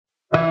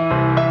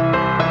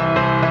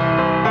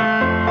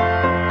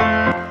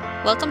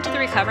Welcome to the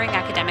Recovering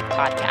Academic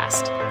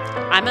Podcast.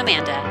 I'm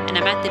Amanda, and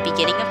I'm at the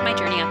beginning of my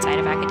journey outside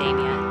of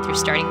academia through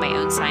starting my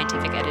own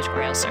scientific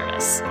editorial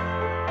service.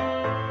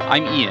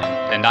 I'm Ian,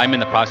 and I'm in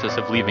the process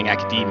of leaving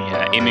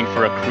academia, aiming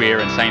for a career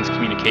in science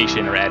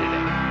communication or editing.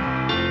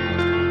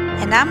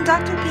 And I'm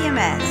Dr.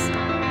 PMS.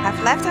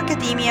 I've left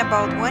academia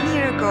about 1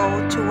 year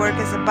ago to work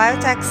as a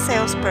biotech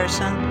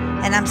salesperson,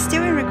 and I'm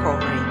still in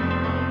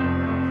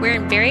recovery. We're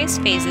in various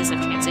phases of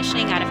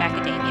transitioning out of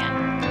academia,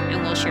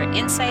 and we'll share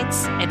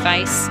insights,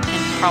 advice,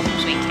 and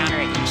problems we encounter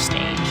at each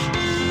stage.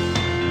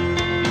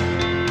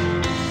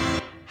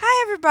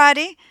 Hi,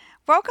 everybody.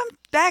 Welcome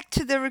back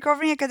to the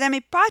Recovering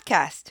Academic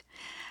Podcast.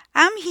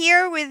 I'm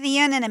here with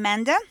Ian and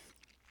Amanda,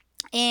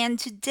 and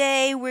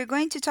today we're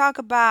going to talk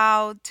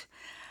about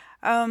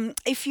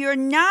if you're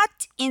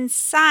not in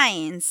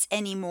science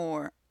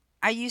anymore,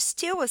 are you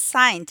still a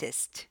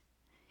scientist?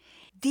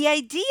 The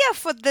idea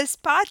for this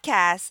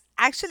podcast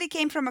actually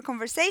came from a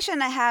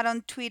conversation I had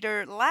on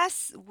Twitter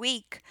last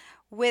week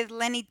with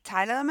Lenny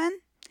Teytelman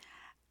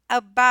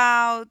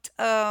about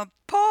a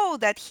poll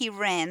that he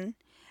ran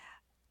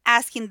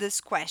asking this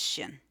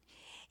question.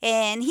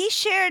 And he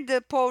shared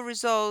the poll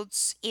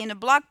results in a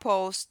blog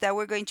post that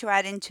we're going to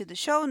add into the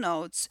show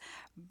notes.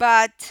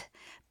 But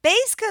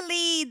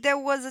basically, there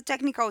was a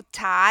technical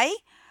tie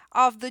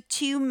of the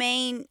two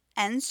main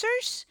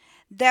answers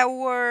that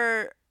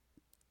were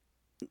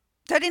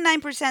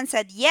 39%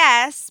 said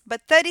yes,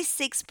 but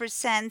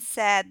 36%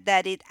 said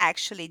that it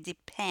actually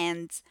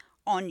depends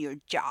on your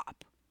job.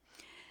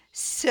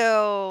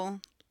 So,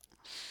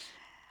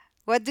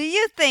 what do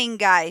you think,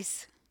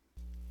 guys?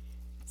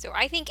 So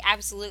I think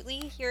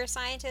absolutely you're a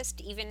scientist,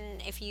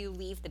 even if you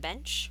leave the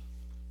bench.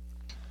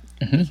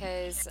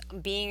 Because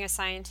being a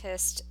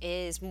scientist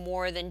is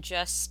more than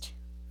just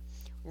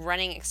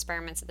running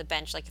experiments at the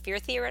bench. Like if you're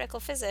a theoretical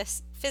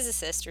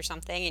physicist or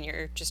something and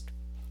you're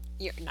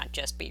not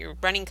just, but you're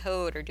running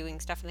code or doing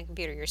stuff in the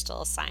computer, you're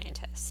still a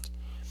scientist.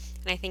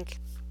 And I think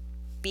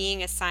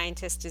being a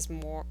scientist is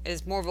more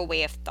of a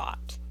way of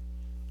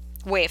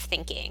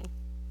thinking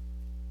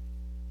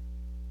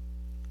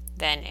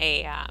than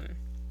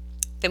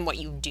than what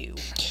you do.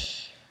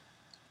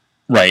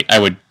 Right, I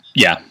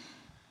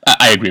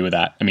agree with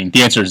that. I mean,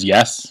 the answer is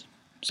yes.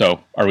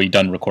 So, are we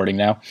done recording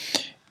now?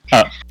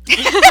 But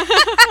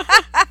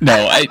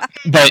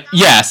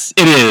yes,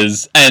 it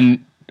is.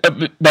 And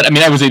but I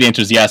mean, I would say the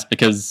answer is yes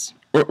because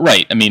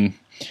right. I mean,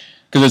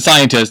 because as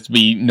scientists,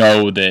 we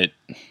know that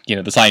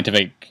the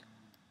scientific,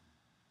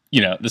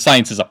 the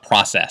science is a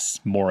process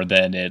more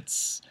than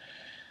it's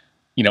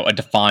a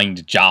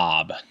defined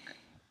job.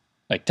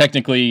 Like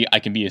technically, I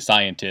can be a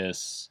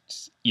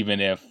scientist even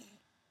if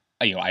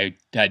I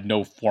had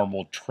no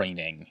formal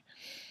training.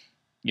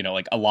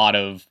 Like a lot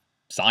of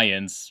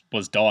science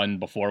was done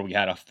before we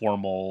had a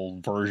formal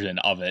version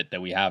of it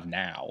that we have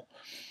now.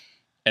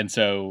 And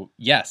so,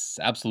 yes,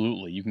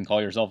 absolutely, you can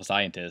call yourself a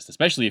scientist,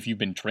 especially if you've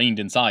been trained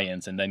in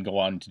science and then go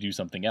on to do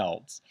something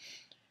else.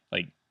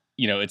 Like,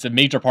 it's a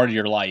major part of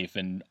your life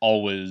and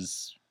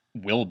always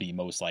will be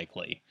most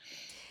likely.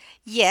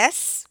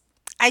 Yes,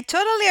 I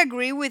totally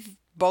agree with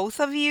both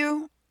of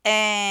you.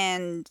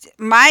 And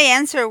my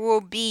answer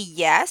will be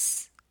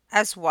yes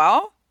as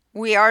well.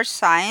 We are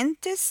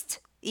scientists,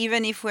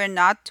 even if we're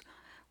not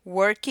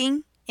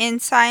working in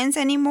science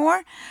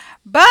anymore.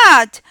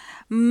 But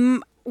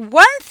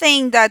one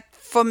thing that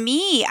for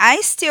me,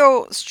 I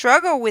still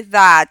struggle with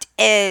that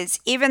is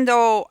even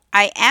though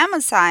I am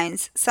a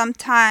scientist,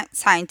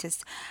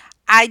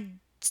 I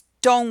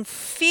don't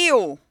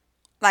feel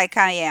like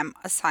I am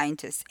a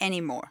scientist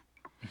anymore.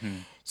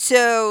 Mm-hmm.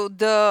 So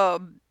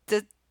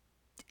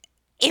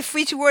if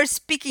we were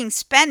speaking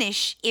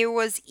Spanish, it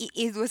was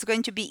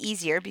going to be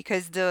easier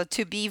because the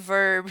to be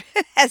verb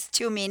has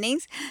two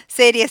meanings,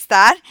 ser y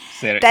estar,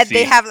 that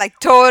they have like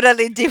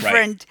totally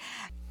different.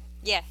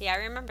 Right. Yeah, I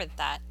remember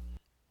that.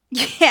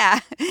 Yeah.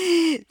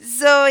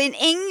 So in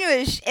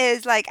English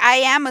is like I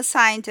am a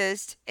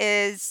scientist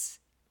is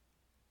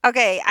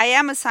okay, I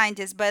am a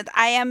scientist, but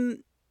I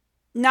am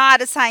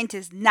not a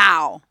scientist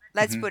now.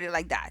 Let's put it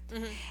like that.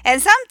 Mm-hmm.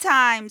 And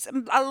sometimes,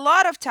 a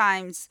lot of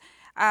times,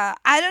 I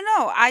don't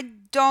know.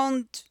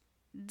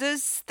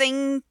 This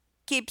thing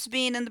keeps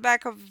being in the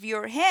back of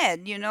your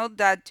head,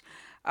 that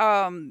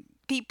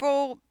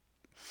people,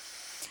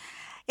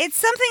 it's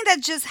something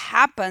that just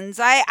happens.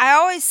 I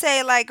always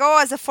say like, oh,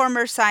 as a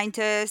former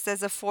scientist,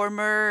 sometimes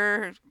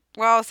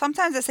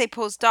I say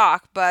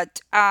postdoc, but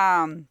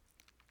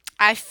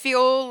I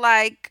feel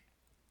like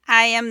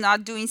I am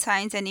not doing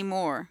science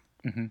anymore.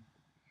 Mm-hmm.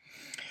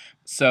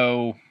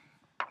 So,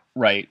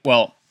 right.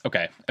 Well,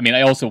 okay. I mean,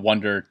 I also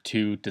wonder,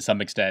 too, to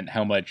some extent,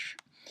 how much...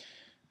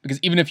 Because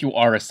even if you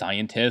are a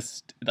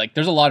scientist, like,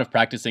 there's a lot of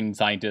practicing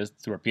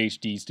scientists who are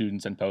PhD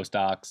students and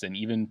postdocs and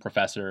even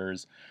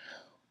professors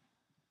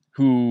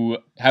who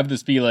have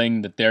this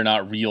feeling that they're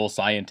not real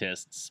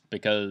scientists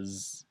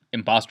because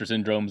imposter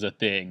syndrome is a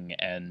thing.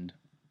 And,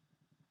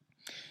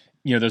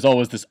 there's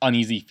always this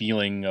uneasy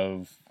feeling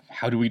of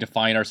how do we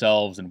define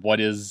ourselves and what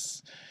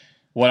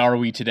are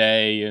we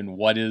today and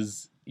what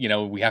is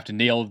we have to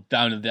nail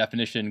down the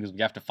definition because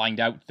we have to find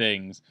out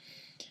things.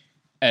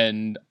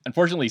 And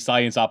unfortunately,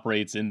 science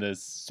operates in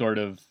this sort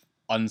of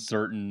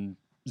uncertain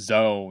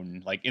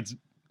zone. Like, it's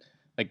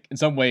like, in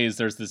some ways,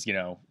 there's this,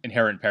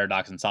 inherent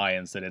paradox in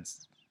science that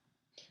it's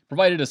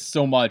provided us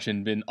so much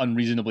and been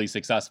unreasonably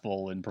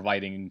successful in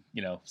providing,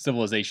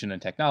 civilization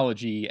and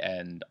technology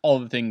and all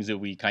the things that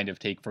we kind of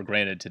take for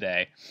granted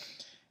today,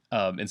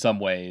 in some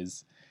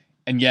ways.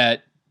 And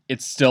yet,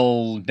 it's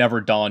still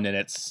never done, and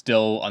it's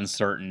still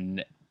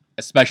uncertain,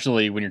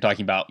 especially when you're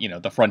talking about,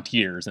 the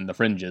frontiers and the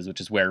fringes, which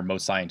is where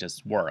most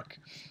scientists work.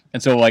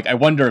 And so, like, I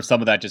wonder if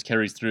some of that just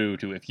carries through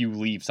to if you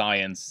leave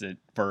science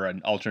for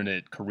an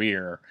alternate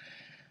career,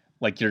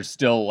 like, you're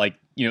still, like,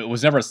 it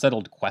was never a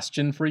settled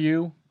question for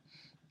you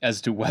as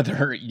to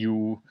whether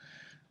you,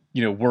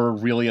 were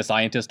really a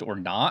scientist or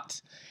not.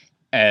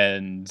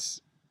 And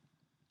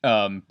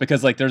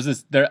because, like,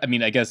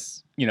 I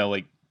guess,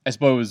 like, I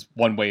suppose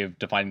one way of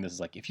defining this is,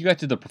 like, if you get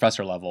to the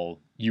professor level,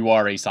 you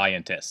are a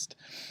scientist.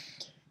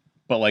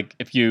 But, like,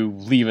 if you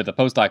leave at the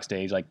postdoc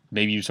stage, like,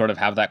 maybe you sort of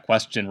have that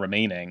question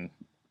remaining,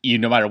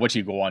 no matter what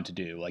you go on to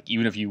do. Like,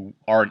 even if you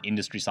are an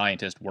industry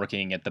scientist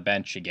working at the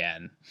bench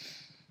again.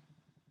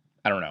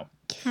 I don't know.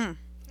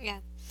 Yeah.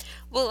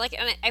 Well, like,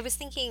 I was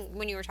thinking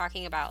when you were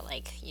talking about,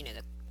 like,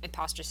 the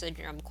imposter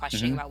syndrome,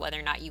 questioning about whether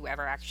or not you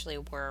ever actually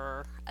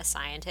were a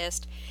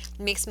scientist,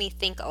 makes me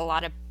think a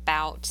lot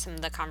about some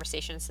of the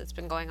conversations that's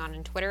been going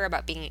on Twitter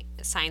about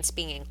science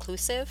being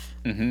inclusive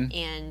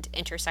and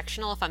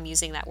intersectional, if I'm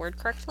using that word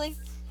correctly.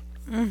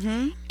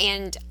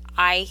 And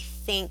I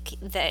think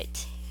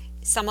that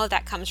some of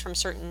that comes from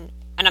certain,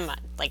 and I'm not,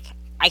 like,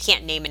 I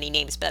can't name any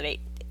names, but a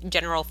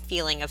general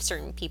feeling of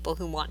certain people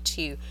who want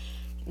to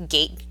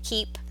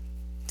gatekeep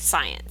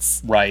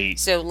science. Right.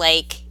 So,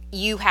 like,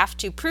 you have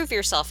to prove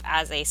yourself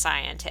as a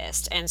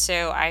scientist. And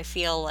so I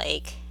feel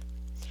like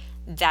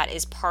that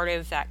is part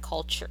of that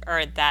culture,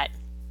 or that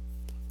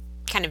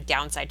kind of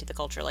downside to the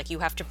culture. Like, you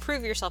have to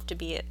prove yourself to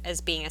be as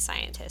being a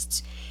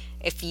scientist.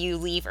 If you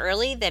leave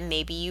early, then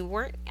maybe you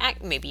weren't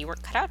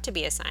cut out to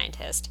be a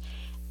scientist.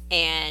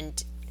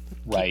 And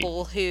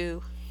people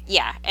who,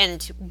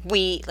 and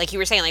we, like you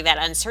were saying, like, that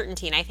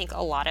uncertainty, and I think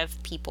a lot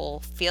of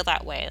people feel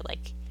that way,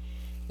 like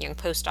young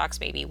postdocs,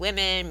 maybe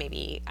women,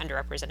 maybe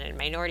underrepresented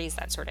minorities,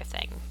 that sort of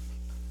thing.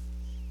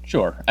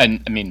 Sure.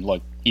 And I mean,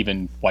 look,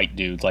 even white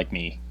dudes like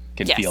me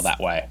can feel that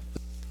way.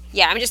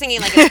 Yeah, I'm just thinking,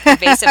 like, it's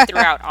pervasive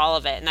throughout all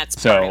of it, and that's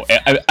so.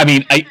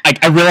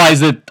 I realize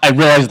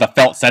the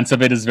felt sense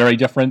of it is very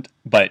different,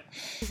 but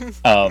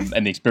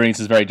and the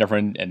experience is very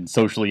different, and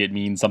socially it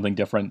means something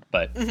different.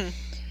 But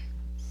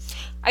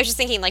I was just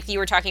thinking, like, you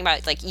were talking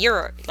about, like,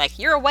 you're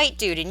a white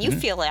dude and you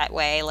feel that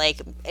way.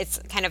 Like, it's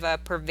kind of a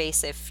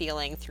pervasive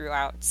feeling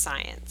throughout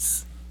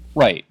science.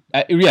 Right.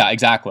 Yeah,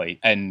 exactly.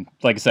 And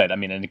like I said, I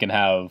mean, and it can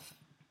have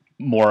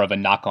more of a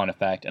knock-on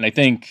effect. And I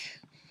think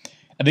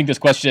this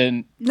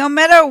question, no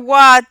matter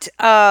what,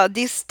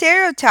 the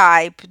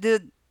stereotype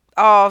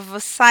of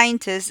a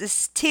scientist is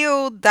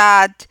still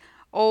that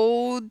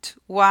old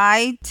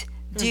white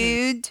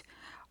dude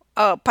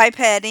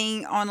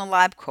pipetting on a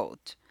lab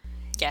coat.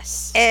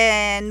 Yes.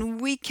 And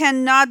we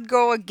cannot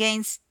go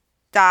against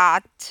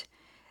that.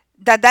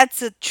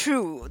 That's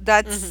true.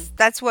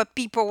 That's what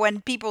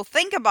when people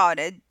think about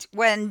it,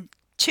 when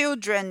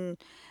children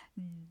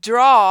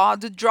draw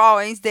the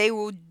drawings, they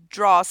will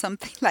draw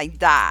something like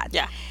that.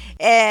 Yeah.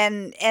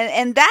 And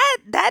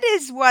that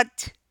is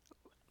what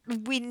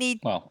we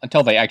need. Well,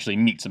 until they actually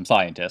meet some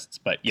scientists,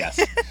 but yes.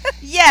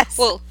 Yes.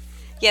 Well,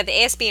 yeah, the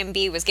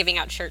ASBMB was giving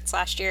out shirts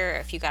last year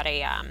if you got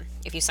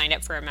if you signed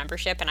up for a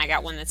membership, and I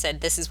got one that said,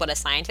 "This is what a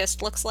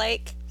scientist looks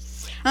like."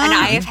 And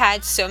I have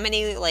had so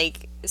many,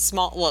 like,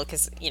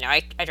 because,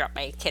 I dropped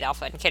my kid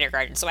off in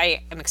kindergarten, so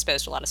I am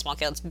exposed to a lot of small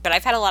kids, but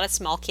I've had a lot of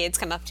small kids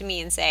come up to me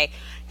and say,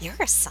 "You're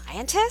a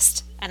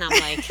scientist?" And I'm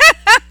like,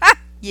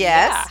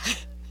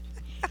 yes.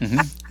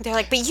 Yeah. They're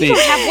like, "But you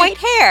don't have white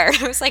hair."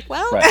 I was like,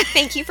 well,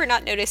 thank you for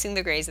not noticing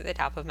the grays at the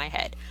top of my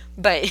head.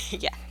 But,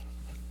 yeah.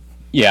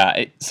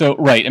 Yeah, so,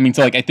 right. I mean,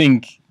 so, like, I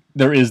think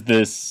there is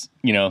this,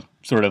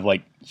 sort of,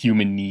 like,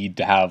 human need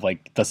to have,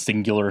 like, the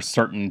singular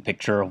certain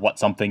picture of what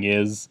something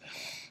is.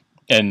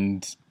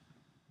 And,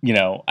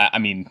 I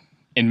mean,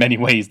 in many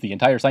ways, the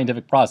entire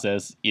scientific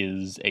process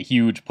is a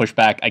huge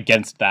pushback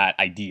against that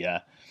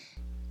idea.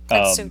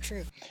 That's so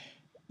true.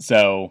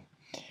 So,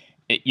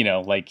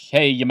 like,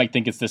 hey, you might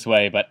think it's this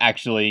way, but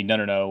actually,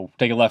 no,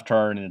 take a left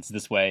turn and it's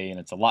this way, and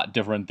it's a lot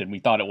different than we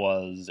thought it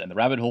was, and the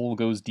rabbit hole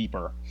goes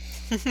deeper.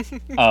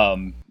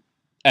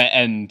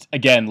 And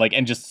again, like,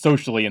 and just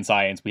socially in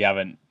science, we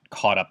haven't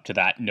caught up to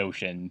that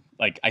notion.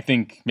 Like, I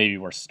think maybe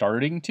we're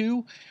starting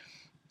to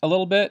a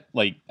little bit.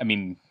 Like, I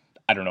mean,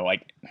 I don't know,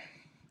 like,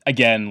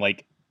 again,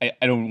 like, I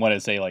don't want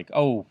to say, like,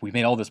 oh, we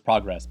made all this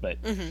progress, but,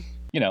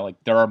 like,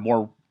 there are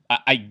more,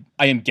 I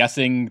am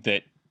guessing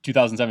that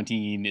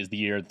 2017 is the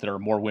year that there are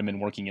more women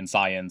working in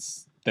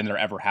science than there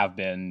ever have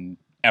been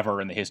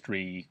ever in the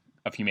history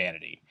of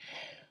humanity.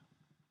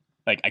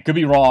 Like, I could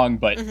be wrong,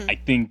 but I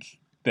think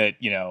that,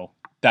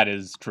 that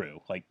is true.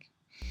 Like,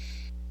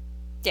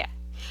 yeah.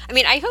 I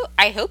mean,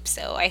 I hope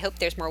so. I hope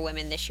there's more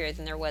women this year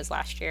than there was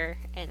last year,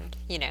 and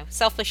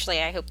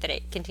selfishly, I hope that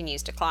it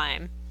continues to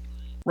climb.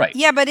 Right.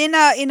 Yeah, but in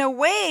a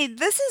way,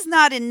 this is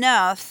not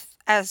enough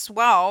as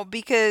well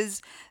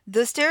because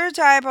the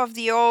stereotype of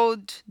the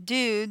old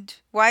dude,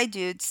 white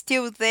dude,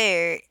 still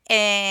there,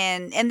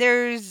 and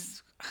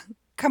there's,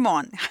 come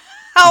on,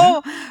 Hmm.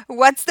 how,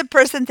 what's the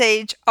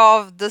percentage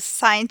of the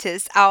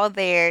scientists out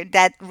there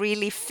that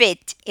really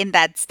fit in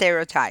that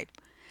stereotype?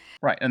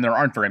 Right. And there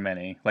aren't very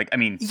many. Like, I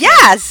mean,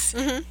 Yes,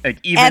 Hmm.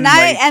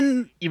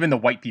 and even the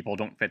white people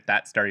don't fit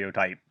that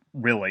stereotype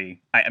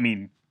really. I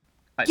mean,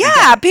 they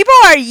yeah, don't. people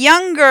are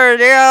younger.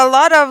 There are a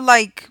lot of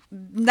like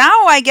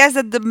now I guess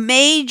that the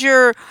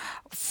major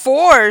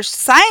force,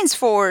 science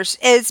force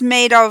is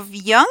made of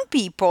young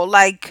people,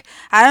 like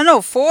I don't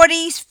know,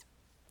 40s,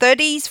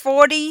 30s,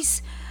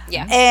 40s,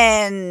 Yeah. Hmm.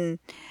 and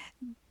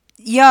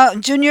yeah,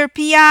 junior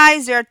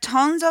PIs, there are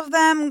tons of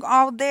them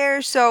out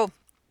there. So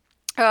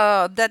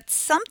that's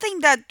something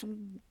that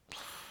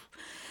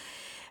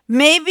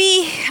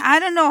maybe I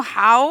don't know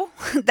how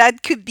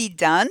that could be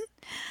done.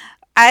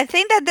 I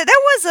think that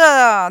was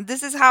a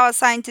this is how a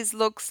scientist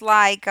looks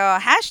like a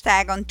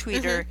hashtag on Hmm.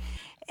 Twitter.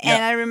 Yeah.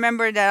 And I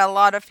remember that a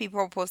lot of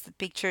people posted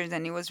pictures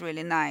and it was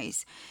really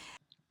nice.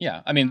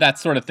 Yeah. I mean, that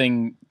sort of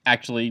thing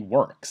actually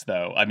works,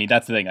 though. I mean,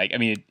 that's the thing. Like, I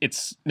mean,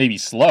 it's maybe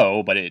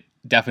slow, but it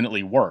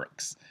definitely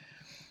works.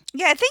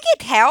 Yeah, I think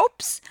it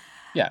helps.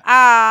 Yeah.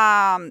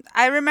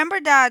 I remember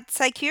that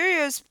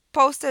Psychurious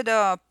posted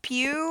a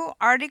Pew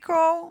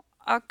article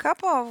a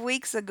couple of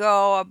weeks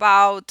ago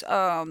about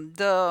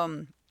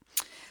the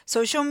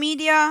social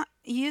media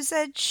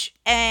usage,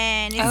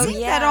 and it Oh seems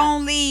that yeah.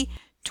 only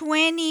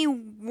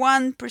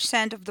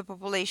 21% of the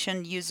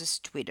population uses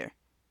Twitter,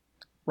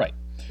 Right.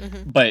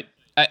 Hmm. But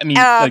I mean,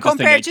 like this thing,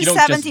 compared like to you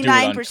don't just do it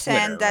on 79%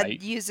 Twitter, that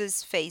right?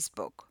 uses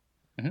Facebook.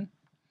 Hmm.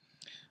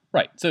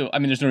 Right. So I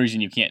mean, there's no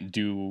reason you can't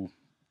do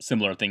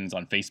similar things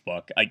on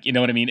Facebook. Like, you know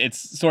what I mean?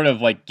 It's sort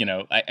of like,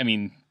 I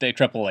mean, the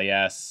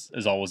AAAS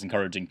is always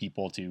encouraging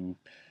people to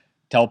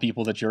tell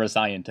people that you're a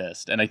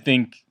scientist, and I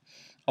think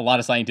a lot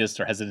of scientists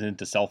are hesitant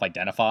to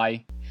self-identify.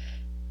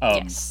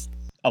 Um, Yes.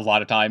 a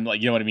lot of time,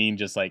 like, you know what I mean?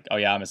 Just like, oh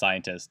yeah, I'm a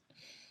scientist.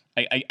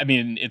 I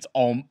mean, it's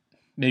all,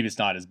 maybe it's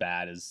not as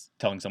bad as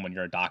telling someone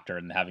you're a doctor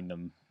and having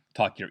them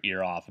talk your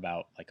ear off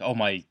about like, oh,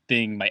 my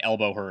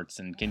elbow hurts,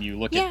 and can you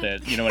look at Yeah.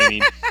 the, you know what I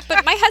mean?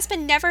 But my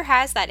husband never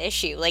has that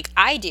issue. Like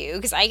I do,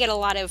 because I get a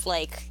lot of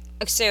like.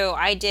 So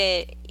I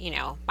did,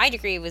 my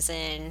degree was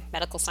in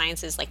medical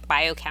sciences, like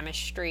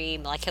biochemistry,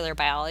 molecular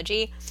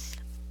biology.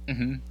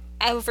 Hmm.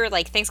 Over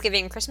like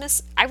Thanksgiving and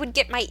Christmas, I would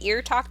get my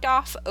ear talked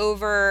off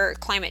over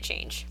climate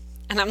change.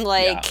 And I'm Yeah.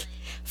 like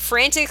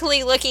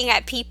frantically looking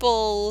at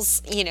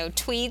people's,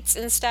 tweets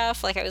and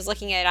stuff. Like I was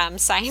looking at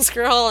Science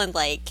Girl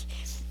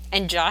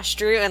and Josh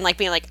Drew and like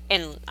being like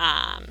and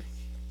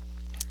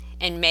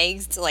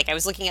Meg's, like I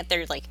was looking at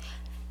their like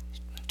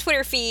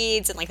Twitter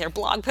feeds and like their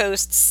blog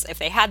posts if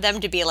they had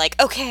them to be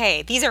like,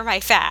 okay, these are my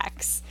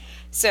facts.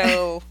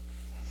 So,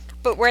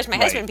 but whereas my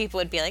Right. husband, people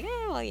would be like,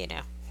 well.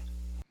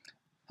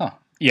 Huh.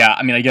 Yeah.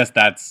 I mean, I guess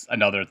that's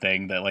another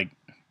thing that, like,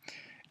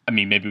 I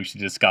mean, maybe we should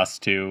discuss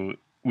too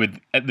with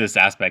this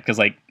aspect, because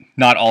like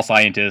not all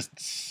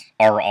scientists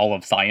are all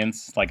of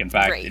science. Like, in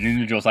fact, Right. an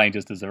individual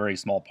scientist is a very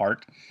small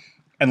part.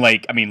 And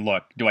like, I mean,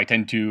 look, do I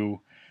tend to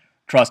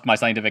trust my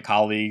scientific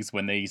colleagues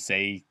when they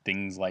say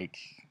things like,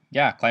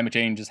 "Yeah, climate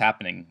change is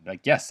happening"?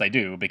 Like, yes, I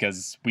do,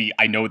 because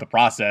I know the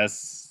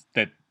process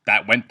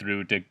that went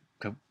through to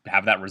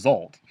have that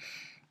result.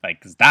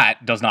 Like, 'cause that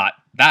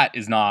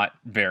is not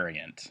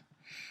variant,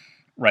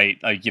 right?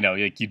 Like,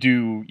 like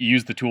you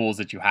use the tools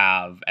that you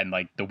have and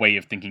like the way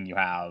of thinking you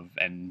have,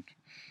 and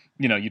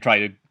you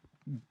try to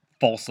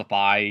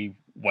falsify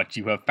what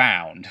you have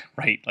found,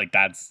 right? Like,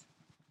 that's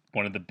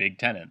one of the big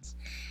tenets.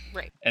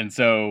 Right. And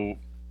so,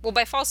 Well,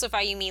 by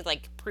falsify, you mean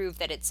like prove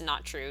that it's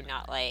not true,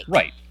 not like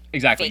right,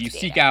 exactly. fake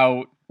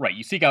data.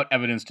 You seek out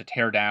evidence to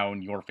tear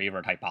down your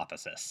favorite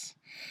hypothesis.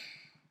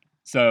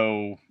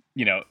 So,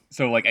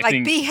 like I Like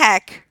think,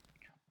 BHAC.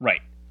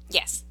 right,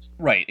 Yes.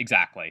 right,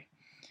 exactly.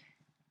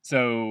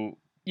 So,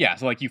 yeah,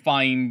 so like you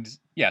find,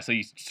 yeah, so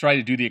you try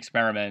to do the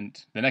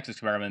next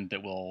experiment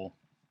that will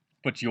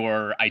put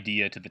your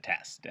idea to the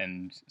test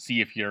and see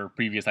if your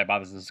previous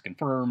hypothesis is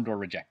confirmed or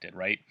rejected,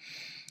 right?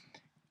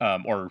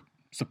 Or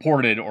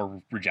supported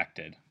or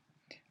rejected.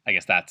 I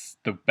guess that's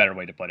the better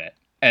way to put it.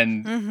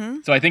 And Mm-hmm.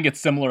 so I think it's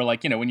similar,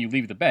 like, when you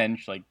leave the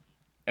bench, like,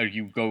 or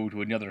you go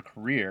to another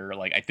career,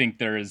 like, I think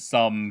there is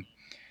some,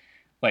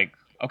 like,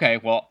 okay,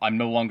 well, I'm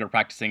no longer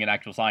practicing an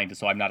actual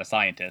scientist, so I'm not a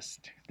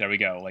scientist. There we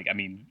go. Like, I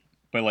mean,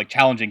 but like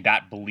challenging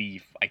that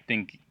belief, I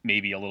think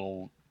maybe a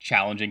little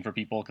challenging for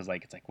people, because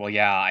like it's like, well,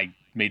 yeah, I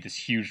made this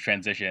huge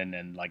transition,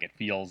 and like it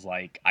feels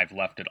like I've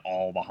left it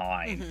all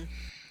behind. Hmm.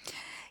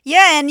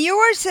 Yeah, and you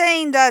were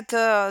saying that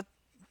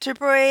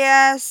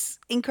AAAS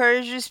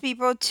encourages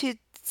people to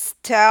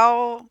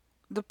tell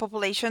the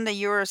population that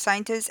you're a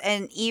scientist,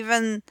 and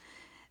even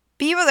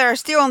people that are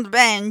still on the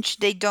bench,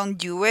 they don't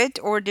do it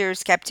or they're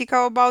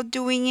skeptical about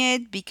doing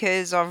it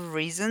because of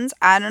reasons.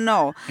 I don't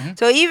know. Hmm.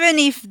 So even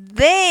if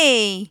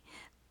they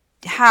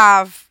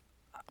have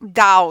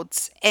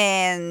doubts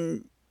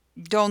and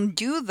don't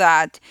do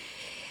that,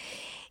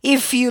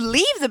 if you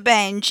leave the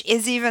bench,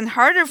 it's even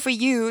harder for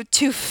you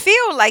to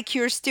feel like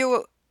you're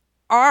still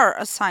are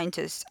a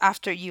scientist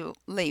after you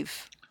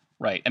leave.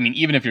 Right. I mean,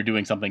 even if you're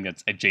doing something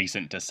that's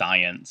adjacent to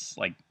science,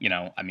 like,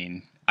 I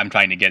mean, I'm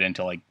trying to get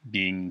into like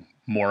being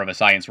more of a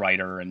science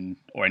writer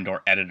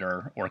or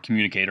editor or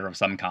communicator of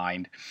some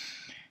kind.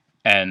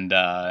 And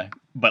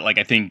but like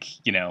I think,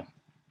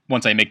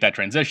 once I make that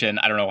transition,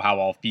 I don't know how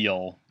I'll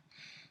feel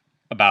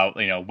about,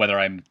 whether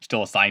I'm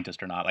still a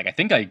scientist or not. Like I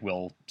think I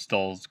will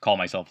still call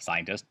myself a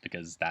scientist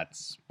because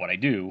that's what I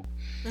do.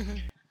 Hmm.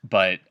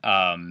 But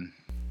I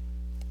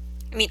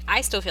mean,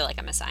 I still feel like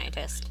I'm a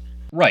scientist.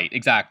 right,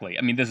 exactly.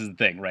 I mean, this is the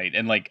thing, right?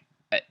 And like,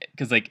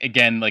 because like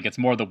again, like it's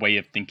more the way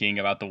of thinking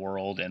about the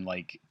world and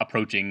like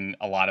approaching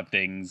a lot of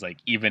things. Like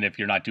even if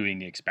you're not doing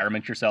the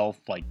experiment yourself,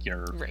 like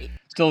you're Right.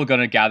 still going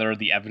to gather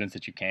the evidence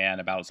that you can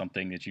about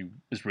something that you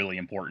is really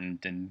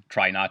important and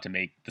try not to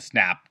make the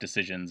snap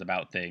decisions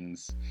about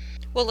things.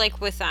 Well,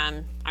 like with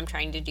I'm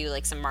trying to do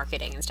like some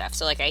marketing and stuff.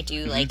 So like I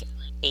do Hmm. like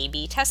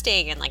A/B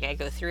testing and like I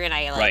go through and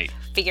I like Right.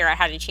 figure out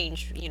how to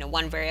change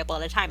one variable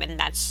at a time, and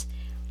that's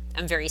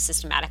I'm very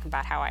systematic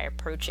about how I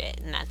approach it,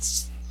 and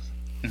that's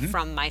Hmm.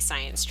 from my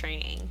science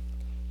training.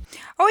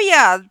 Oh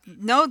yeah,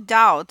 no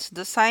doubt.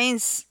 The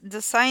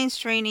science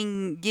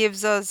training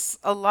gives us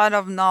a lot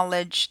of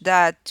knowledge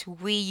that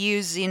we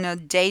use in a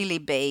daily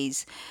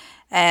base,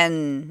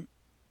 and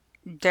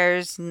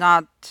there's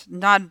not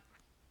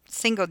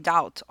single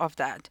doubt of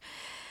that.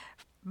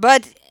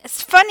 But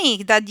it's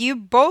funny that you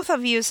both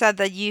of you said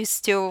that you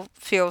still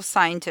feel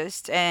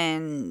scientist,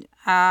 and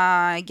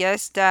I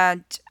guess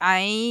that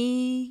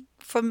I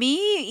for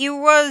me it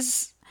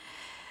was,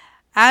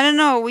 I don't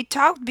know. We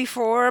talked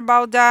before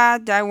about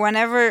that. That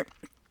whenever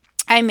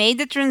I made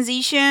the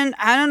transition,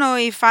 I don't know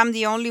if I'm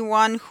the only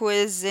one who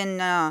is in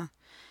a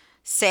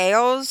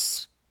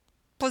sales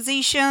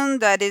position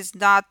that is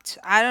not.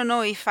 I don't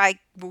know if I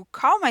would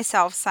call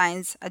myself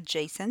science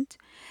adjacent.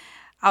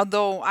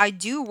 Although I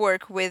do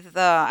work with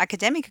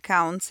academic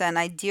accounts and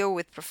I deal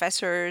with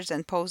professors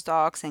and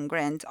postdocs and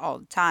grants all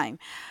the time.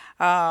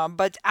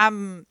 But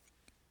I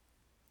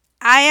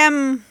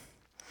am,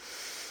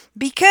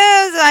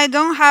 because I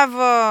don't have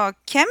a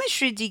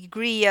chemistry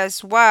degree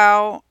as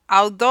well,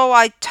 although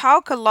I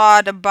talk a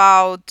lot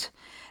about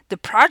the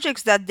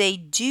projects that they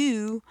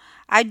do,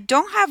 I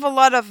don't have a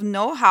lot of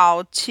know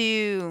how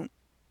to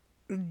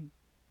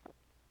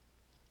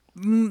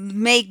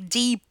make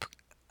deep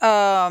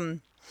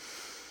um,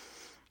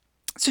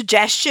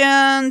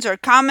 suggestions or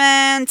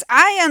comments.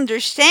 I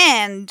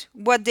understand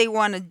what they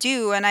want to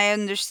do, and I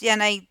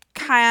understand, I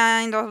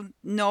kind of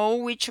know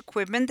which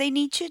equipment they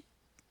need to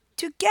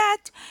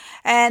get,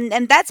 and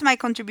that's my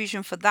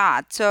contribution for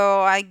that.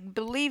 So I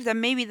believe that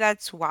maybe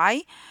that's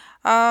why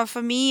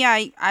for me,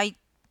 I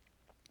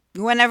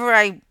whenever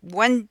I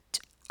went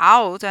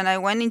out and I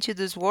went into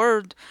this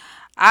world,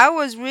 I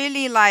was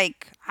really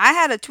like, I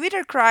had a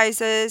Twitter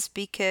crisis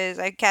because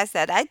I guess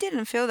that I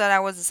didn't feel that I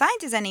was a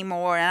scientist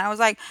anymore. And I was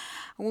like,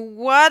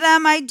 what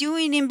am I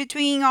doing in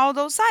between all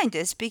those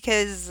scientists?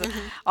 Because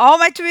Hmm. all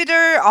my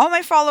Twitter, all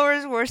my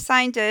followers were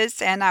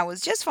scientists, and I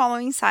was just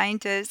following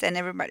scientists, and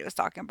everybody was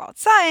talking about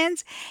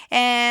science,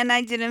 and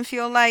I didn't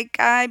feel like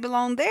I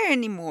belonged there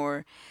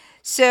anymore.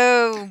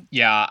 So,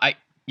 Yeah,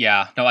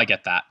 no, I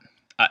get that.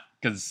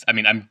 Because I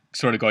mean, I'm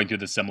sort of going through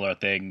the similar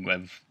thing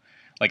with,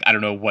 like, I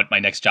don't know what my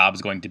next job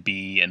is going to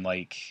be, and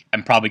like,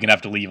 I'm probably gonna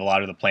have to leave a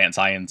lot of the plant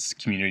science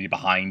community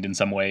behind in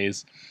some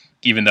ways,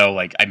 even though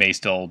like I may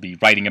still be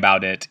writing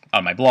about it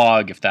on my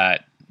blog if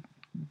that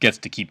gets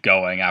to keep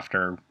going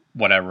after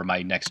whatever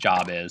my next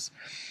job is.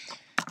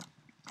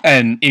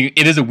 And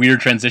it is a weird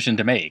transition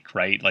to make,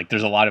 right? Like,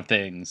 there's a lot of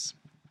things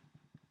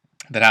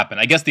that happen.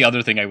 I guess the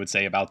other thing I would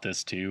say about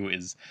this too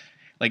is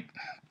like,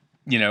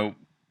 you know,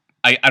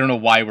 I don't know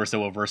why we're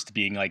so averse to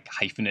being like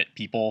hyphenate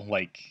people.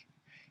 Like,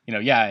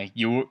 yeah,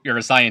 you're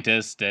a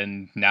scientist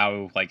and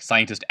now like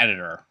scientist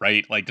editor,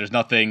 right? Like, there's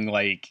nothing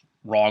like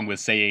wrong with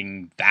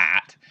saying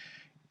that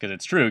because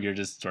it's true. You're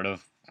just sort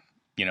of,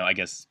 I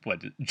guess what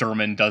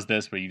German does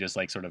this, where you just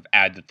like sort of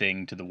add the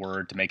thing to the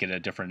word to make it a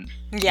different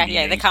Yeah,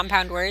 yeah, the meaning,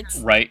 compound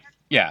words. right?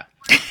 Yeah,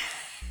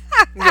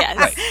 Yes.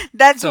 right.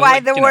 that's So why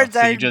like, the words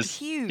so are you just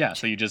huge.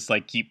 so you just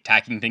like keep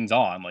tacking things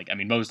on. Like, I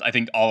mean, I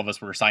think all of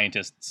us were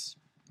scientists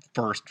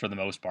first for the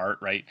most part,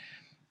 right,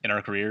 in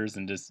our careers,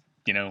 and just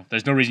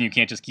there's no reason you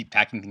can't just keep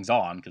tacking things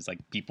on because like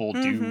people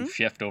do Mm-hmm.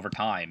 shift over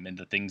time in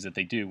the things that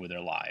they do with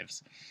their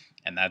lives,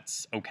 and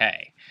that's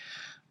okay,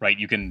 right?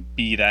 You can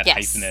be that Yes.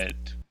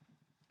 hyphenate,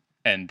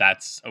 and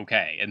that's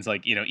okay. And it's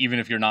like even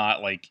if you're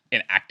not like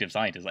an active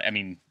scientist, like, I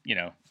mean,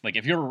 like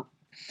if you're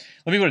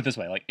let me put it this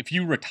way: like if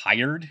you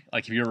retired,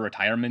 like if you're a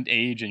retirement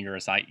age and you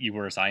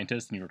were a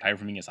scientist and you retired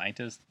from being a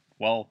scientist,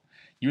 well,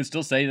 you would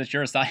still say that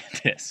you're a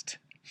scientist,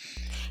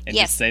 and just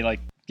Yes. say like,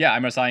 yeah,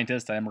 I'm a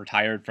scientist. I'm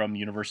retired from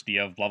University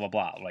of blah blah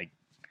blah. Like,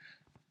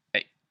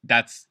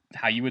 that's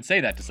how you would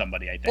say that to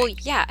somebody, I Well,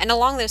 think. yeah, and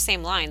along those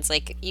same lines,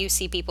 like you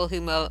see people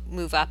who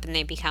move up and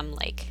they become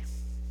like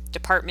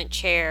department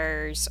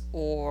chairs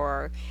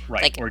or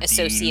Right, like or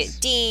associate deans.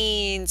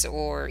 deans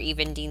or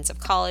even deans of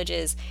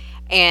colleges,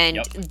 and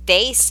Yep.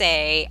 they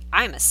say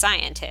I'm a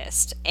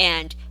scientist,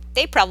 and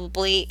they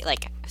probably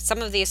like some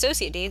of the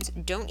associate deans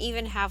don't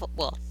even have,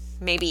 well,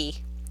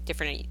 maybe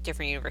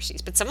different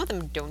universities, but some of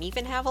them don't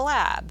even have a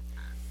lab.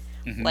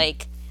 Hmm.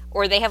 Like,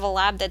 or they have a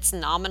lab that's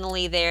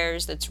nominally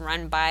theirs, that's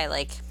run by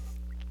like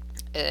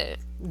a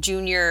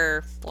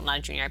junior, well, not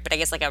a junior, but I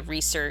guess like a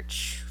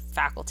research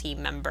faculty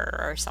member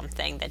or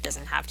something that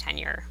doesn't have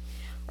tenure,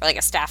 or like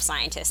a staff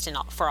scientist in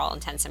all, for all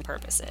intents and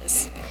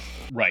purposes.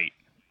 Right.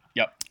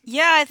 Yep.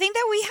 Yeah, I think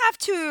that we have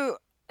to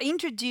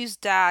introduce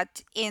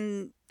that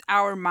in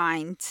our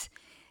minds.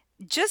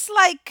 Just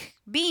like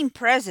being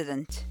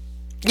president.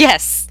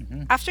 Yes.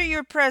 Hmm. After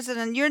you're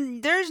president,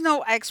 there's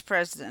no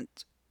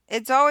ex-president.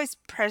 It's always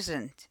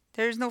president.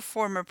 There's no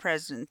former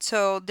president.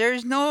 So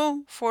there's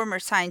no former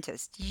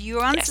scientist. You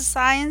once a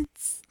Yes.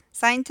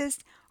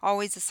 scientist,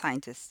 always a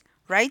scientist,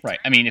 right? Right.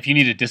 I mean, if you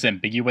need to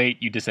disambiguate,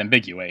 you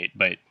disambiguate.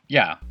 But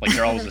yeah, like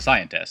you're always a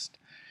scientist,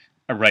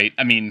 right?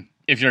 I mean,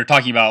 if you're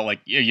talking about like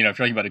if you're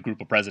talking about a group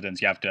of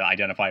presidents, you have to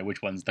identify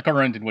which one's the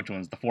current and which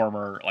one's the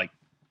former. Like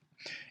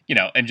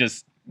and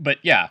just but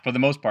yeah, for the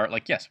most part,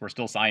 like yes, we're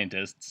still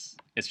scientists.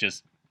 It's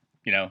just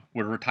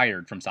we're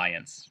retired from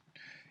science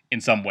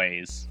in some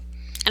ways.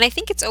 And I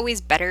think it's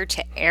always better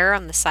to err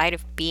on the side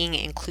of being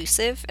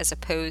inclusive as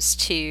opposed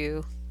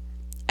to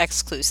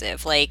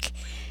exclusive. Like,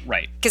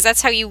 Right. because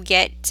that's how you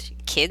get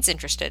kids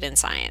interested in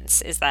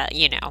science, is that,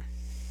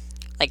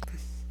 like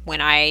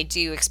when I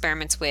do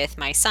experiments with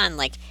my son,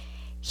 like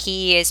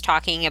he is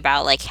talking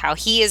about like how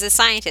he is a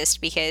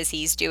scientist because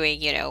he's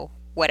doing,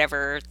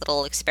 whatever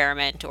little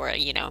experiment or,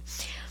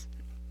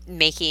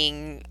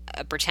 making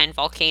a pretend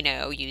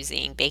volcano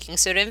using baking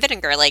soda and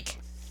vinegar. Like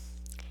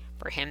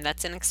for him,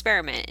 that's an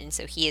experiment. And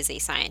so he is a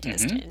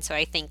scientist. Hmm. And so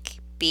I think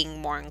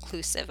being more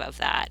inclusive of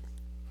that.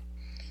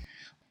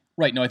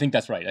 Right. No, I think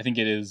that's right. I think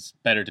it is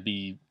better to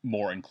be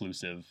more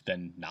inclusive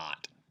than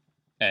not.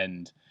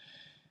 And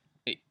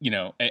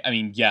I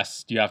mean,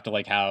 yes, you have to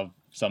like have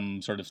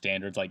some sort of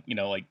standards, like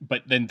like,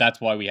 but then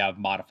that's why we have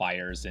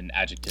modifiers and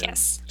adjectives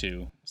Yes.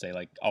 to say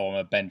like, oh, I'm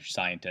a bench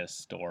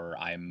scientist, or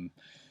I'm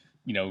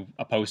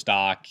a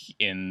postdoc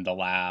in the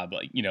lab.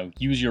 Like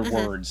use your Hmm.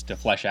 words to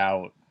flesh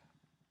out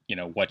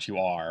what you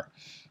are,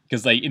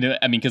 because like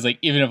I mean, because like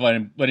even if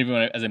even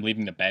as I'm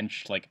leaving the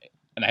bench, like,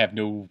 and I have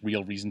no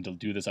real reason to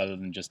do this other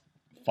than just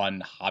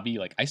fun hobby,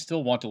 like I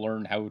still want to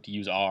learn how to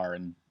use R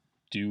and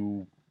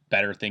do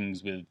better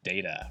things with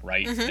data,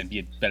 right? Hmm. And be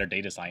a better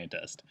data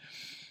scientist.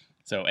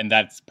 So, and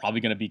that's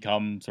probably going to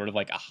become sort of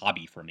like a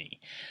hobby for me.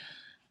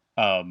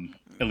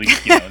 At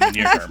least, in the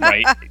near term,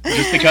 right?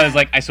 Just because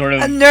like I sort A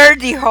of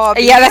nerdy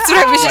hobby. Yeah, that's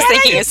what I was Oh, just right. what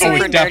are thinking. you A It, oh, super it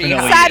doing nerdy definitely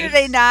hobby.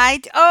 Saturday is.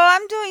 night? Oh,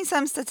 I'm doing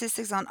some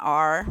statistics on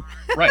R.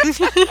 Right.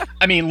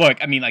 I mean, look,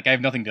 I mean, like, I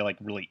have nothing to like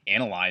really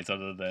analyze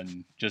other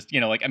than just,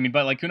 like, I mean,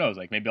 but like, who knows?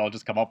 Like, maybe I'll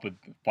just come up with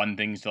fun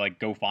things to like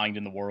go find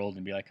in the world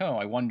and be like, oh,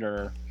 I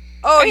wonder.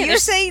 Oh, Oh yeah, you're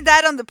there's. saying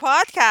that on the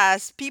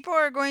podcast. People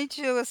are going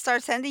to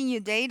start sending you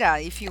data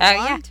if you Oh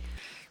yeah. want.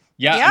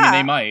 Yeah, I mean, they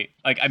Yeah. might.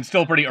 Like, I'm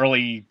still pretty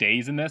early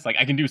days in this. Like,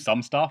 I can do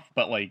some stuff,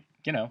 but like,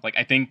 like,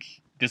 I think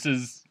this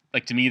is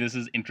like to me, this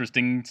is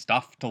interesting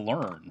stuff to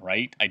learn,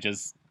 right? I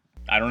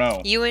don't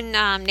know. You and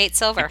Nate It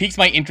Silver. piques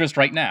my interest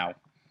right now.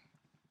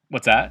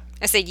 What's that?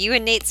 I said you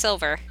and Nate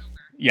Silver.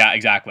 Yeah,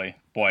 exactly.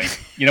 Boy,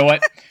 you know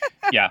what?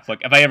 Yeah,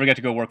 look, if I ever get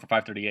to go work for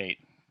 538,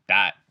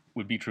 that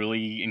would be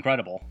truly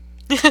incredible.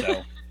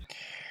 So,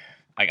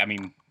 I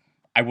mean,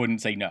 I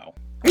wouldn't say no.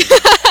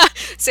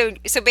 So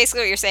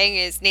basically, what you're saying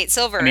is Nate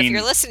Silver, I if you're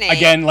mean, listening,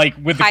 again, like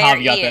with the hire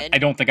caveat that Ian. I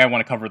don't think I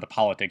want to cover the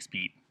politics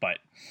beat, but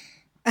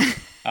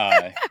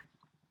uh,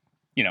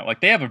 like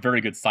they have a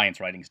very good science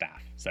writing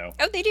staff. So,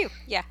 Oh, they do.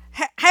 Yeah.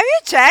 Have you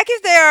checked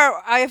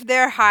if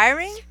they're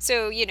hiring?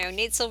 So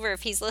Nate Silver,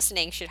 if he's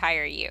listening, should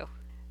hire you.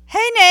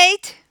 Hey,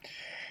 Nate.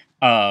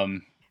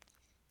 um,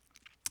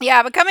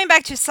 Yeah, but coming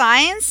back to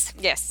science,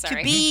 Yes. to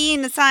Sorry.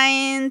 being a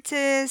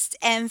scientist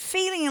and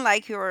feeling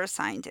like you're a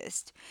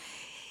scientist,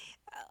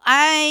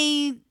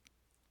 I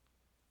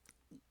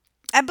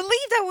I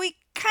believe that we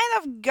kind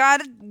of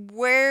got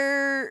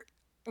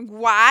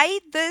why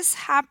this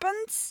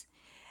happens,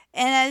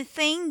 and I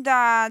think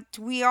that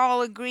we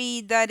all agree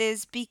that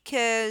is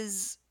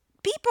because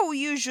people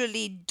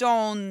usually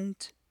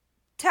don't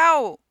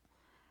tell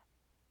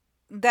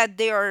that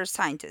they are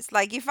scientists.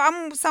 Like if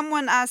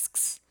someone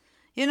asks,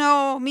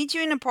 meet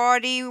you in a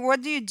party,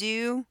 what do you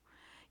do?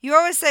 You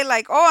always say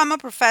like, "Oh, I'm a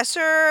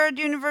professor at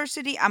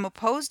university. I'm a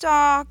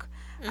postdoc.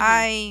 Hmm.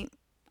 I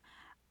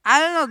I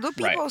don't know.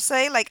 Do right, people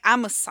say like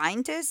I'm a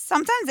scientist?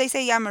 Sometimes they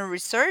say I'm a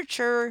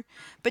researcher,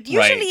 but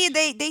right, usually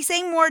they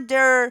say more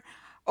their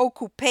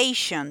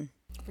occupation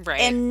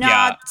Right. and yeah.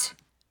 not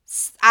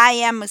I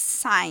am a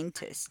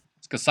scientist.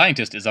 because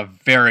scientist is a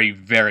very,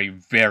 very,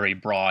 very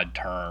broad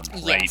term,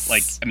 right?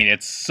 Like, Yes. I mean,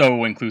 it's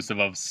so inclusive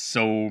of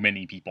so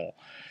many people.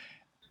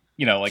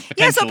 Like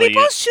Yeah, so people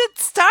potentially. should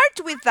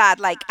start with that.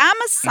 Like, I'm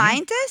a Mhm,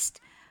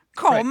 scientist, right,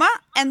 comma,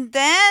 and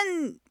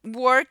then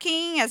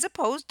working as a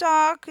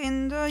postdoc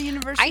in the I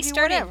university,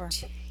 started, whatever.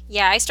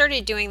 yeah, I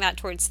started doing that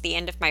towards the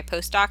end of my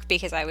postdoc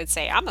because I would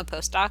say I'm a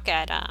postdoc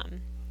at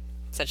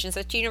such and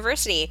such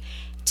university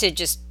to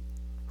just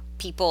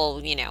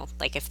people,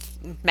 like if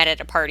met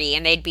at a party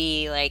and they'd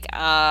be like,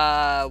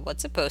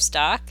 what's a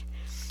postdoc?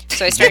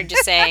 So I started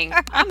just saying,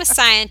 I'm a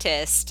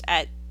scientist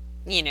at,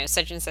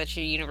 such and such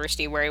a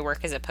university where I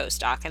work as a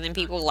postdoc. And then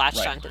people latched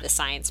right, onto the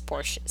scientist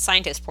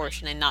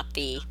portion and not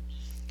the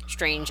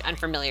strange,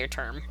 unfamiliar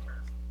term.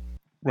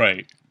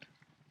 right.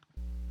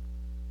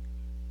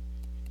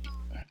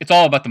 It's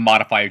all about the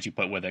modifiers you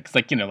put with it. Because,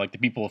 like the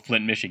people of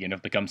Flint, Michigan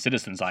have become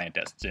citizen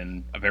scientists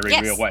in a very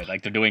real Yes, way.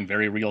 Like, they're doing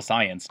very real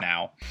science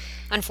now.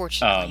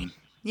 unfortunately. Um,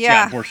 yeah,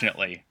 Yeah,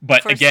 unfortunately.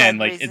 But for again, sad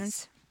like,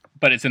 reasons.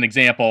 it's an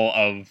example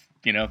of,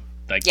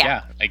 like, Yeah,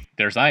 yeah, like,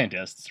 they're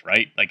scientists,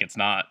 right? Like, it's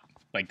not,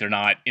 like, they're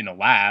not in a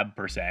lab,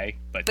 per se,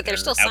 but but they're they're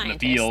still out in the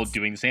field scientists.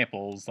 doing the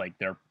samples. Like,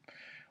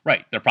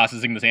 right, they're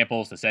processing the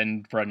samples to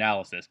send for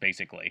analysis,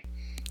 basically.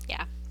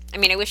 Yeah. I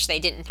mean, I wish they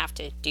didn't have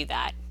to do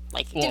that.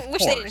 Like, Well, of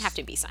wish they didn't have course.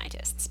 to be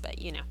scientists, but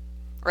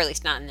or at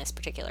least not in this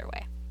particular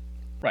way.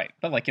 Right,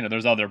 but like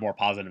there's other more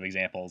positive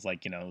examples,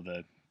 like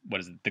the what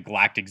is it, the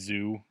Galactic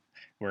Zoo,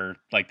 where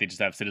like they just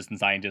have citizen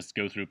scientists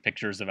go through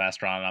pictures of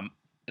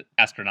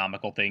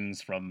astronomical things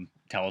from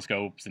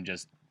telescopes and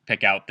just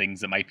pick out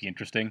things that might be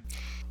interesting.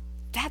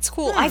 That's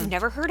cool. I've Hmm.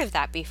 never heard of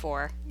that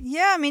before.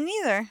 Yeah, me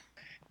neither.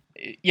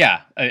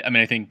 Yeah, I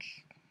mean I think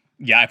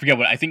I forget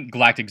what I think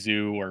Galactic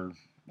Zoo or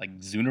like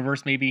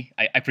Zooniverse maybe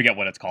I forget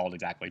what it's called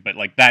exactly, but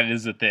like that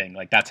is a thing.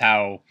 Like that's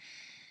how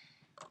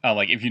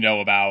like if you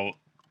know about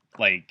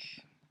like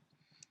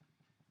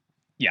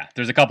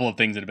there's a couple of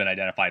things that have been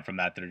identified from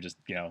that are just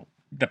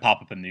that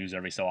pop up in the news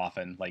every so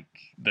often, like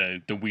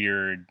the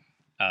weird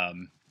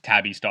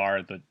tabby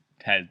star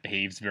that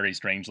behaves very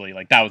strangely.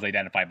 Like that was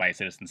identified by a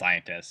citizen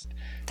scientist,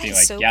 That being is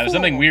like, so yeah, there's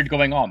something cool. weird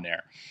going on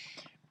there,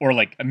 or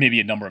like maybe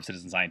a number of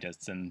citizen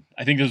scientists. And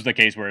I think this was the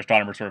case where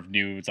astronomers sort of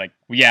knew it's like,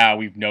 well, yeah,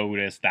 we've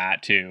noticed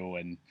that too,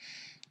 and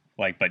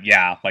like, but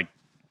yeah, like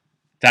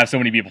to have so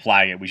many people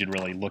flag it, we should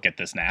really look at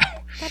this now.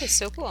 That is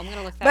so cool. I'm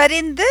gonna look that But up.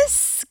 in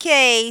this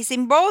case,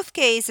 in both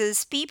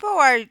cases, people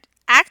are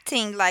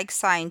acting like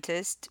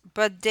scientists,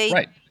 but they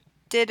Right.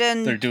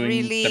 didn't They're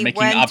really making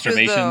went through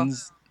the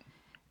observations.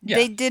 Yeah.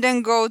 they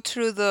didn't go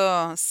through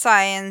the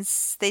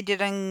science, they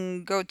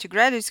didn't go to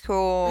graduate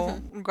school,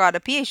 Hmm. got a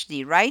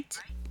PhD, right?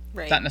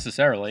 Right. Not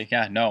necessarily.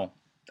 Yeah, no.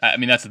 I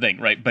mean, that's the thing,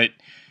 right? But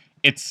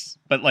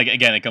like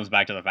again, it comes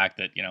back to the fact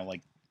that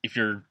like if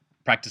you're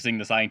practicing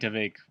the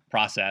scientific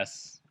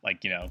process,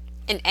 like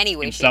In any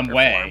way, in shape, some or form.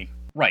 way,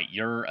 right?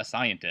 You're a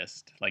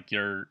scientist. Like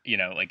you're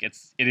like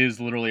it is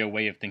literally a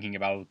way of thinking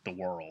about the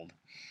world,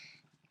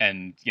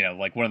 and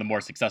like one of the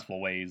more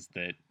successful ways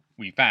that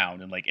we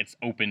found, and like it's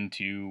open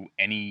to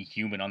any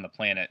human on the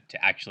planet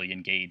to actually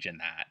engage in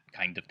that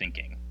kind of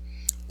thinking.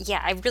 Yeah,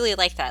 I really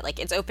like that. Like,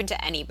 it's open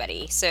to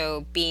anybody.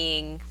 So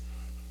being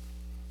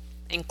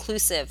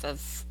inclusive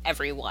of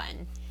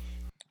everyone.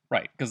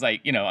 Right, because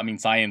like I mean,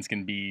 science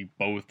can be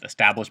both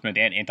establishment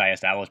and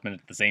anti-establishment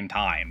at the same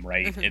time,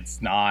 right? Hmm.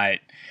 It's not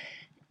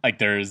like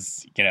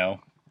there's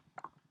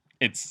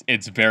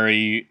it's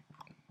very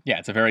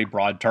it's a very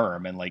broad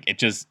term, and like it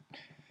just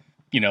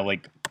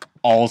like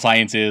all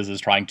science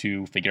is trying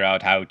to figure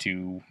out how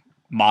to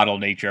model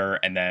nature,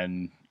 and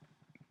then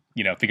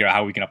figure out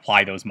how we can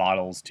apply those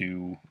models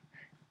to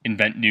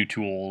invent new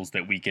tools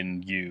that we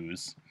can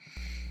use.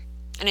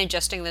 And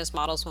adjusting those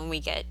models when we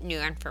get new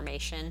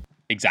information,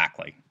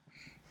 Exactly.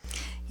 which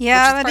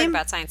Yeah, is the but part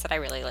about science that I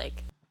really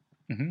like.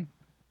 Hmm.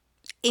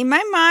 in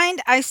my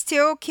mind, I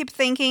still keep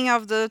thinking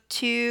of the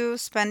two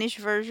Spanish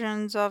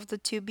versions of the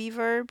to be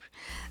verb.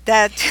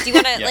 That Do you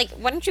want to, Yeah. like,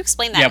 why don't you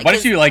explain Yeah. that? Why don't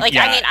Because, you like like,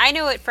 I mean, I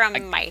know it I,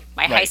 from my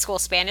high right. school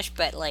Spanish,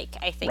 but, like,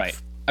 I think Right.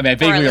 I mean, I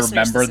for our vaguely listeners,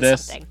 remember this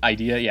is this something.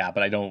 idea, yeah,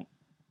 but I don't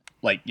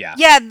yeah.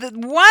 yeah,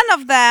 one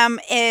of them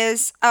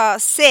is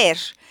ser,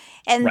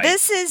 and Right.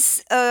 this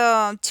is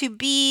to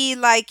be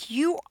like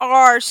you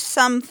are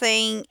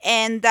something,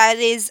 and that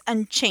is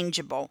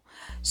unchangeable.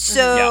 Hmm. Yeah.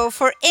 So,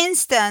 for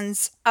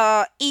instance,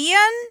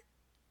 Ian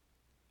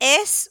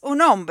es un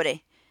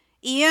hombre.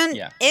 Ian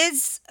Yeah.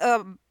 is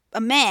a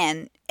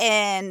man,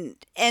 and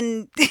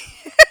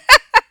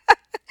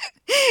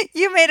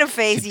you made a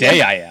face, Today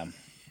Ian. I am.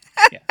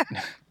 Yeah.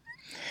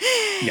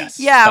 Yes,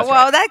 Yeah, that's right.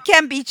 well, that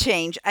can be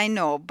changed. I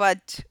know,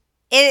 but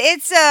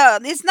it's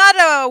not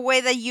a way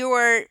that you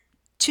are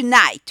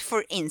tonight,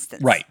 for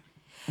instance. Right.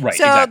 Right,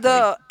 So exactly.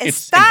 the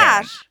It's estar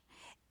inherent.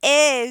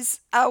 is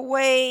a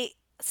way,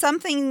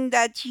 something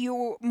that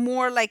you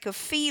more like a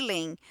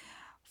feeling.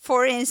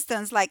 For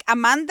instance, like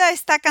Amanda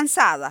está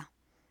cansada.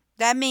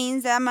 That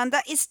means that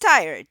Amanda is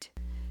tired.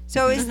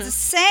 So Hmm. it's Hmm. the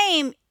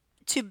same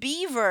to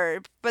be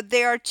verb, but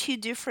there are two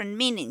different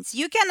meanings.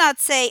 You cannot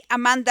say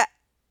Amanda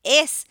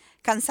es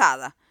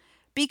cansada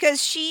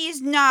because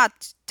she's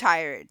not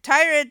tired.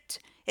 Tired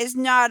is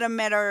not a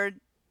matter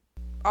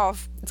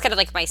of It's kind of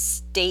like my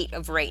state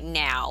of right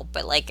now,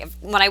 but like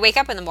when I wake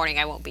up in the morning,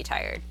 I won't be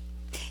tired.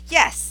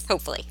 yes.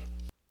 Hopefully.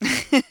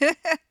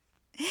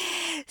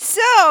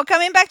 So,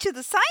 coming back to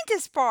the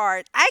scientist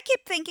part, I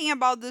keep thinking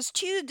about those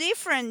two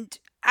different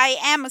I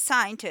am a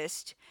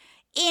scientist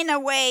in a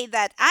way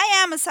that I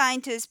am a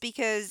scientist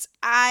because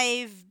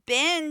I've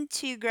been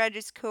to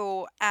graduate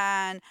school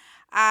and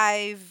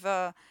I've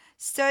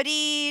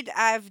studied,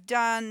 I've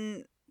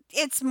done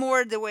it's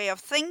more the way of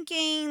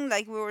thinking,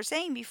 like we were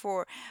saying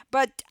before,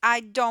 but I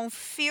don't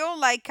feel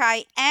like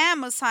I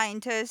am a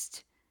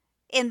scientist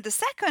in the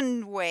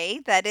second way,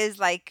 that is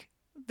like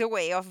the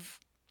way of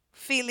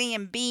feeling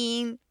and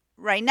being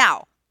right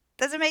now.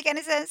 Does it make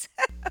any sense?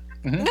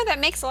 Mm-hmm. No, that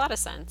makes a lot of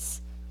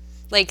sense.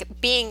 Like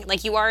being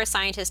like you are a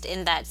scientist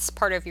in that's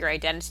part of your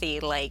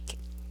identity. Like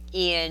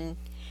Ian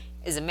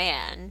is a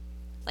man.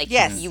 Like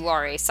Yes. you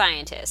are a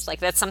scientist. Like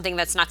that's something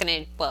that's not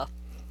going to. Well,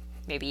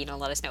 maybe you don't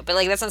let us know, but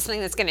like that's not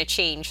something that's going to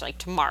change like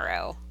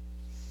tomorrow,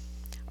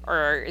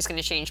 or is going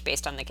to change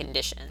based on the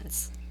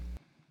conditions.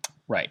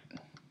 Right.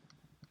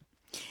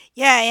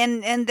 Yeah,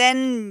 and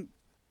then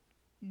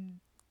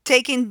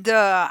taking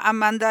the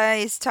Amanda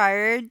is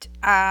tired,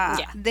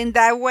 Yeah. then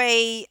that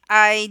way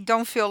I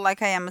don't feel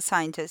like I am a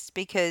scientist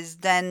because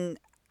then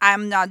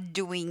I'm not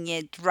doing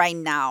it right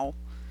now.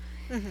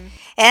 And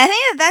I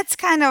think that's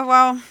kind of,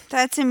 well,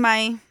 that's in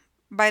my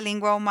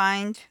bilingual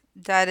mind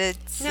that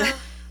it's. No,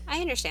 I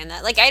understand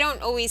that. Like I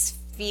don't always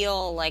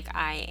feel like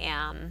I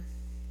am.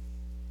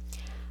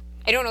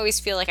 I don't always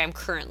feel like I'm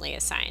currently a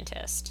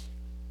scientist.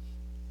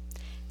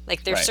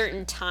 Like there's Right.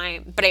 certain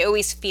time, but I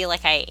always feel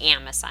like I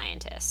am a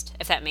scientist,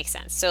 if that makes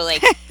sense. So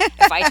like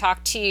if I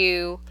talk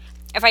to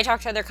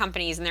other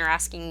companies and they're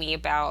asking me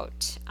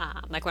about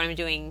like when I'm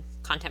doing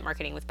content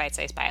marketing with Bite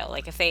Size Bio,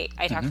 like if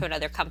I talk to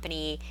another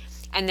company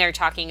and they're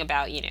talking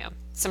about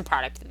some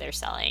product that they're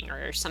selling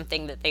or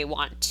something that they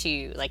want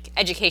to like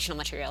educational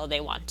material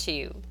they want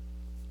to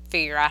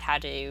figure out how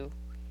to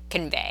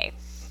convey.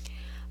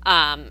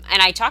 And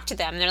I talk to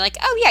them and they're like,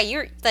 oh yeah,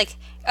 you're like,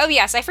 oh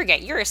yes, I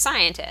forget, you're a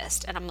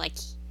scientist. And I'm like,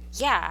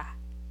 yeah,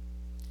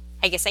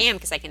 I guess I am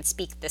because I can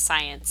speak the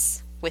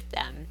science with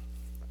them.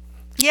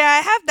 Yeah, I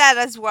have that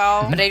as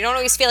well. But I don't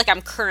always feel like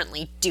I'm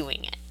currently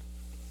doing it.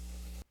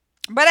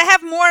 But I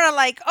have more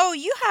like, oh,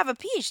 you have a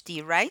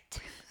PhD, right?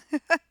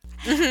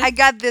 I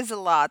got this a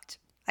lot.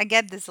 I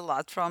get this a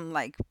lot from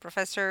like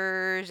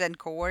professors and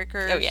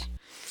coworkers. Oh yeah.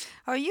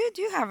 Oh, you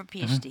do have a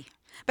PhD.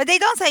 But they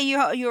don't say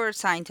you're a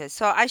scientist.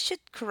 So I should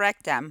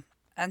correct them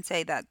and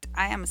say that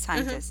I am a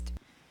scientist.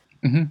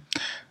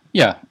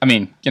 Yeah. I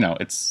mean,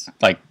 it's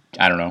like,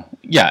 I don't know.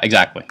 Yeah,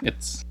 exactly.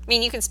 It's I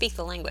mean, you can speak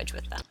the language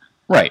with them.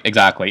 right.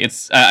 Exactly.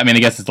 It's, I mean, I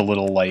guess it's a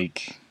little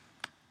like,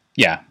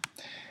 yeah.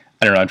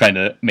 I don't know. I'm trying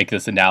to make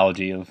this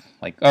analogy of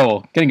like, oh,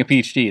 well, getting a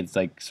PhD, it's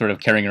like sort of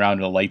carrying around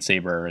a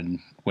lightsaber. And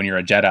when you're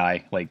a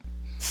Jedi, like,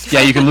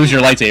 yeah, you can lose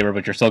your lightsaber,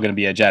 but you're still going to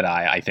be a Jedi,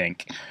 I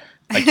think.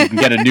 Like, you can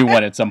get a new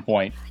one at some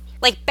point.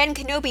 Like Ben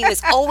Kenobi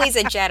was always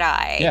a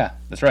Jedi. Yeah,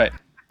 that's right.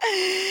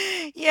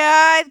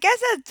 Yeah, I guess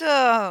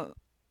that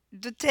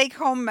the take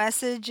home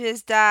message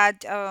is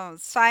that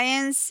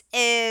science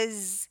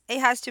is it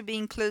has to be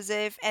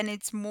inclusive and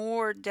it's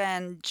more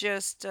than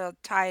just a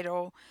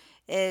title.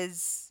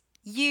 Is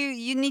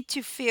you need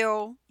to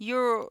feel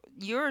you're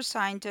a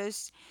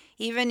scientist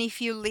even if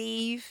you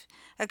leave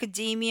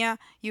academia,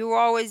 you will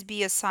always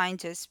be a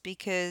scientist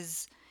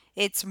because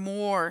it's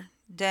more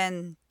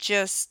than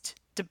just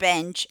the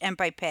bench and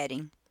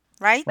pipetting,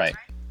 right? Right.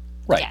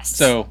 Right. Yes.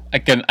 So I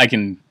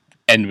can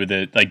end with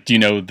it. Like, do you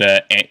know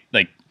that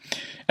like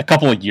a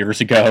couple of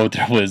years ago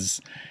there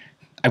was,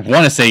 I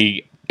want to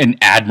say, an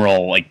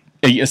admiral, like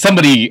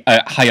somebody,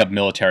 a high up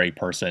military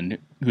person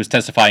who was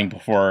testifying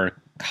before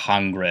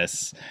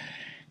Congress,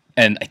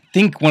 and I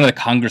think one of the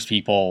Congress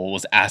people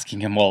was asking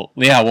him, well,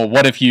 yeah, well,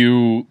 what if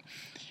you're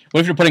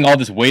putting all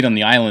this weight on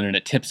the island and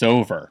it tips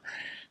over?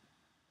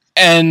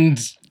 And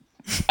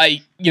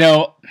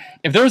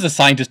if there was a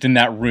scientist in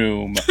that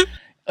room,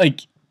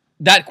 like,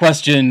 that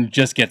question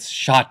just gets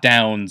shot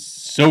down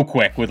so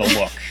quick with a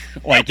look.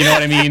 Like, you know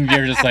what I mean?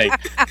 You're just like,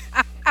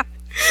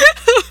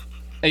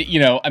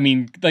 I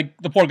mean, like,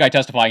 the poor guy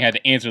testifying had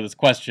to answer this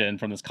question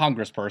from this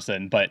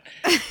congressperson, but,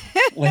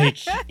 like,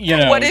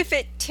 What if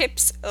it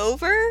tips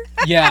over?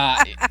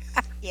 yeah,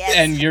 Yes.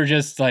 and you're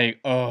just like,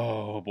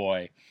 oh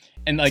boy.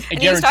 And, like, I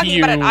And he was guarantee talking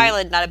you, about an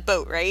island, not a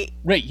boat, right?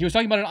 right, he was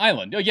talking about an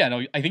island. Oh, yeah, no,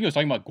 I think he was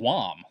talking about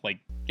Guam. Like,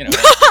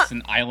 it's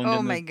an island Oh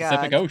in my the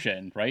Pacific God.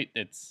 Ocean, right?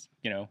 It's,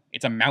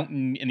 it's a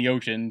mountain in the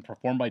ocean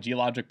performed by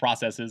geologic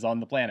processes on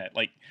the planet.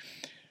 Like,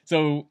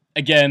 so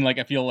again, like,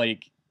 I feel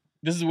like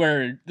this is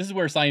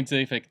where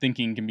scientific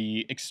thinking can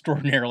be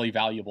extraordinarily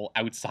valuable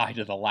outside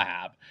of the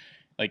lab.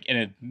 Like,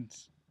 and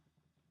it's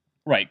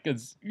right,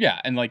 because yeah,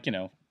 and like,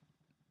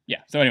 yeah.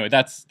 So anyway,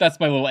 that's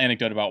my little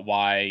anecdote about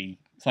why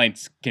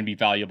science can be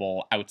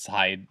valuable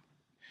outside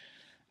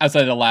of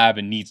the lab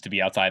and needs to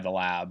be outside the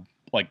lab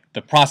like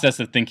the process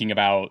of thinking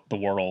about the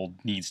world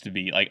needs to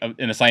be like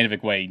in a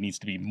scientific way needs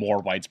to be more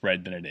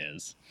widespread than it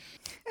is.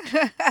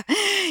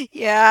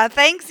 Yeah,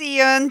 thanks,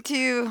 Ian,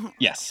 to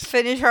Yes.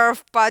 finish our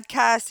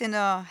podcast in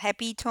a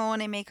happy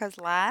tone and make us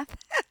laugh.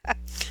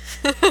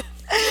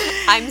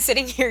 I'm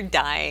sitting here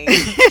dying,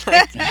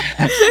 like,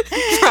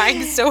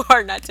 trying so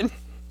hard not to laugh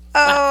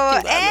Oh,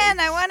 too loudly.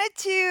 and I wanted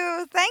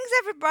to thanks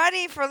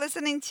everybody for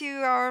listening to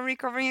our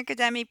Recovering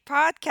Academic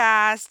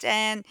podcast.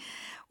 And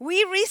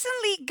we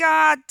recently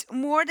got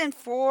more than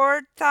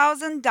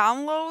 4,000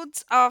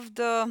 downloads of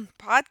the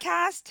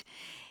podcast.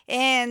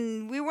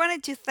 And we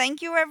wanted to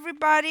thank you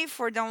everybody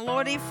for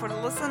downloading, for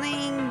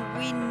listening.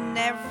 We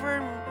never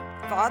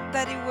thought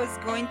that it was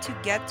going to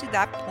get to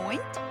that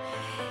point.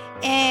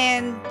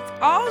 And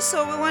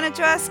also, we wanted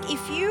to ask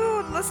if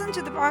you listen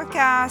to the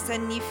podcast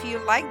and if you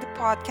like the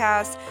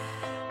podcast,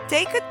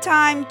 take a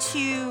time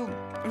to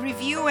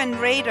review and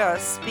rate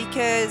us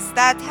because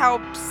that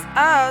helps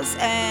us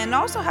and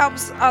also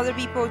helps other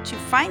people to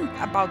find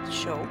about the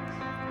show.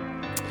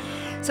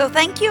 So,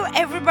 thank you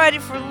everybody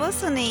for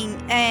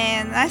listening,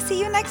 and I see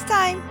you next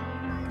time.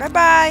 Bye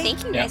bye.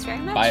 Thank you guys very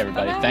much. Bye,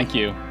 everybody. Bye-bye. Thank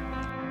you.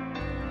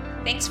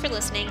 Thanks for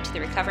listening to the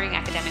Recovering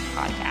Academic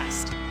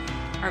Podcast.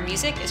 Our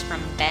music is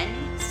from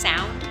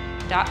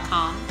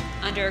bensound.com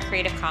under a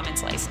Creative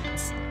Commons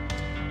license.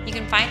 You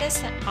can find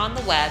us on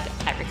the web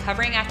at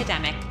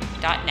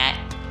recoveringacademic.net,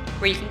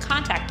 where you can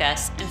contact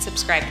us and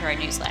subscribe to our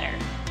newsletter.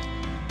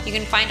 You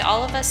can find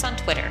all of us on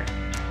Twitter.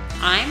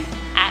 I'm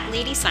at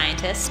Lady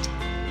Scientist.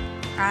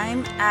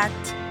 I'm at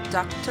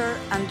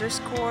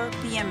Dr_PMS.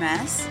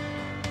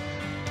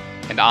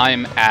 And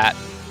I'm at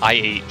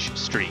IH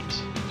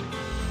Street.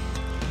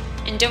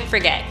 And don't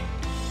forget,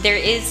 there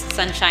is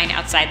sunshine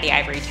outside the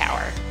ivory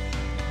tower.